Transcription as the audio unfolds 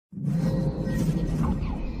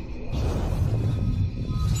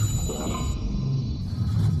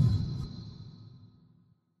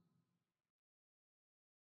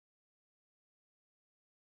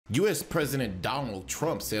U.S. President Donald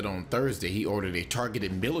Trump said on Thursday he ordered a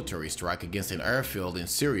targeted military strike against an airfield in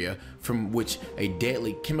Syria from which a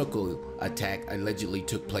deadly chemical attack allegedly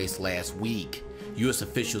took place last week. U.S.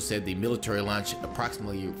 officials said the military launched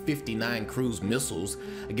approximately 59 cruise missiles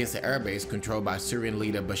against the airbase controlled by Syrian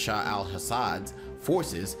leader Bashar al-Assad's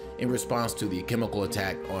forces in response to the chemical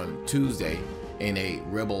attack on Tuesday in a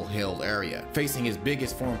rebel-held area. Facing his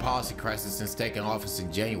biggest foreign policy crisis since taking office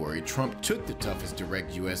in January, Trump took the toughest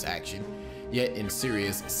direct U.S. action yet in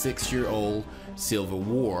Syria's 6-year-old civil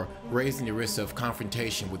war, raising the risk of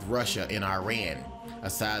confrontation with Russia and Iran,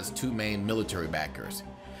 Assad's two main military backers.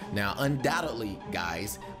 Now, undoubtedly,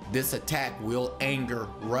 guys, this attack will anger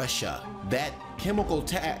Russia. That chemical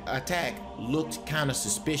attack looked kind of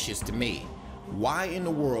suspicious to me. Why in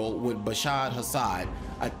the world would Bashar al-Assad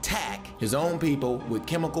attack his own people with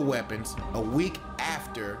chemical weapons a week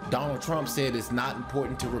after Donald Trump said it's not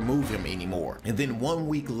important to remove him anymore? And then 1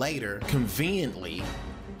 week later, conveniently,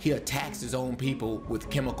 he attacks his own people with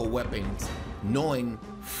chemical weapons, knowing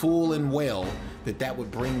full and well that that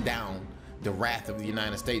would bring down the wrath of the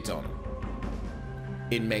United States on him.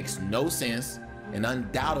 It makes no sense, and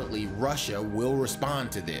undoubtedly Russia will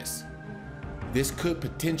respond to this. This could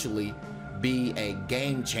potentially be a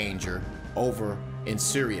game changer over in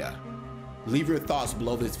Syria. Leave your thoughts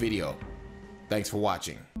below this video. Thanks for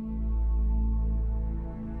watching.